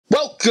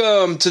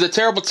Welcome to the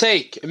Terrible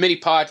Take, a mini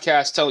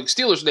podcast telling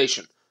Steelers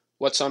Nation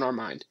what's on our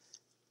mind.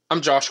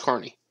 I'm Josh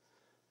Carney.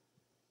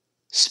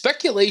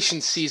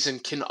 Speculation season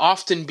can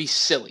often be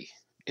silly.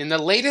 In the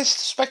latest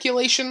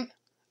speculation,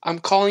 I'm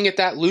calling it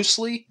that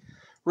loosely,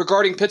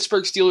 regarding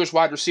Pittsburgh Steelers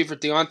wide receiver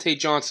Diontae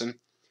Johnson,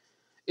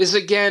 is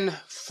again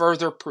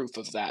further proof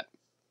of that.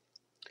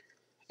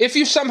 If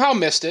you somehow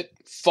missed it,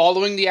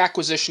 following the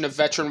acquisition of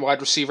veteran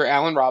wide receiver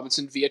Allen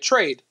Robinson via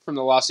trade from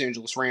the Los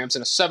Angeles Rams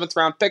in a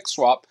 7th-round pick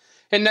swap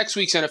in next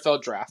week's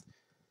NFL draft,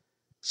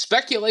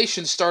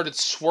 speculation started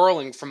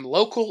swirling from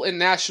local and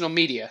national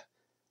media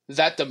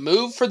that the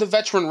move for the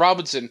veteran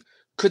Robinson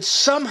could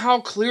somehow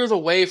clear the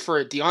way for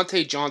a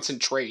Diontae Johnson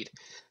trade,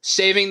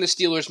 saving the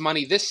Steelers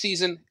money this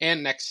season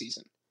and next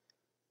season.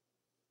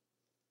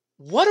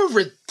 What a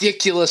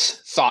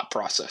ridiculous thought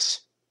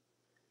process.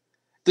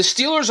 The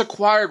Steelers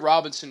acquired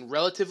Robinson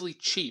relatively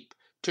cheap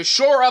to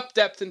shore up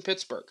depth in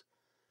Pittsburgh,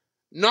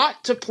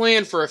 not to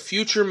plan for a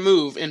future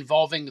move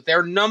involving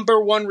their number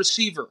one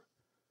receiver,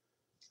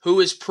 who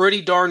is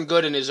pretty darn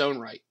good in his own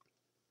right.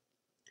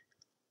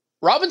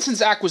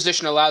 Robinson's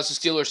acquisition allows the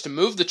Steelers to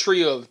move the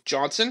trio of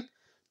Johnson,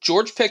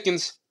 George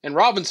Pickens, and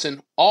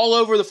Robinson all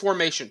over the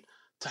formation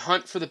to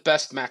hunt for the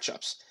best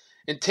matchups,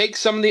 and take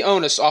some of the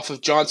onus off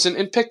of Johnson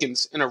and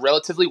Pickens in a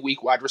relatively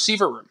weak wide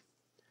receiver room.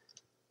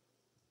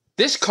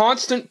 This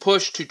constant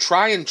push to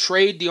try and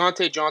trade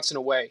Diontae Johnson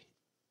away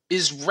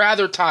is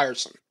rather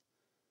tiresome.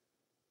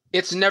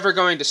 It's never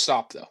going to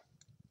stop, though.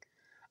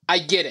 I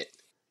get it.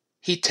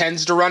 He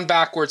tends to run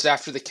backwards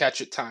after the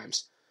catch at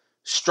times,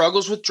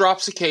 struggles with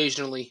drops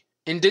occasionally,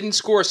 and didn't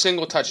score a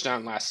single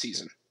touchdown last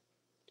season.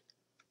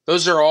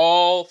 Those are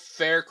all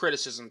fair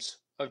criticisms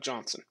of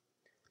Johnson.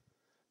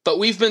 But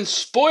we've been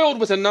spoiled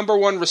with a number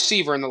one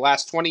receiver in the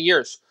last 20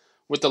 years,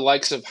 with the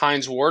likes of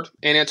Hines Ward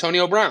and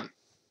Antonio Brown.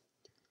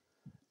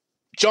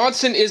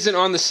 Johnson isn't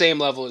on the same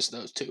level as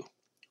those two.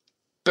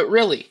 But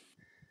really,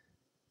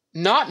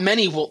 not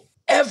many will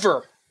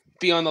ever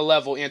be on the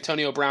level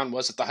Antonio Brown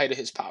was at the height of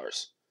his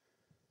powers.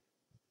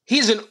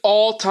 He's an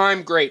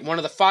all-time great, one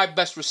of the 5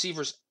 best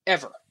receivers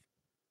ever.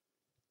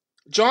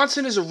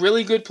 Johnson is a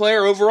really good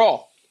player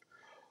overall,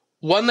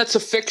 one that's a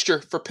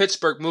fixture for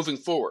Pittsburgh moving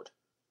forward.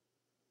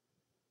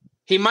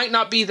 He might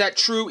not be that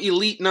true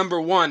elite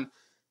number one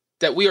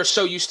that we are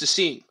so used to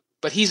seeing,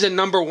 but he's a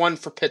number one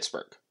for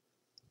Pittsburgh.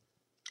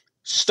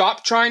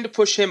 Stop trying to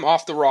push him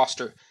off the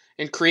roster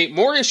and create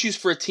more issues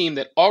for a team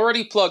that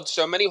already plugged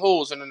so many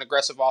holes in an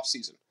aggressive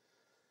offseason.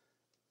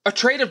 A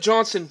trade of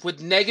Johnson would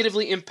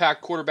negatively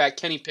impact quarterback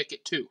Kenny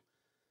Pickett too.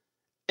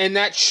 And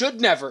that should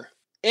never,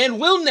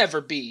 and will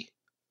never be,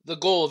 the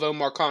goal of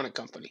Omar Khan and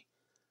company.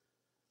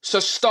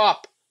 So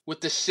stop with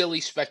the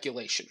silly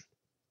speculation.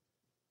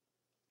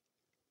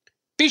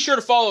 Be sure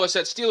to follow us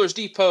at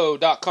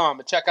SteelersDepot.com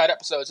and check out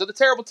episodes of The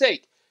Terrible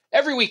Take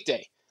every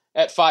weekday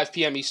at 5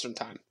 p.m. Eastern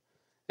Time.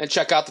 And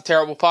check out The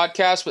Terrible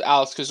Podcast with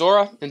Alex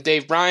Kozora and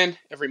Dave Bryan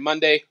every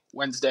Monday,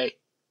 Wednesday,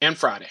 and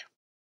Friday.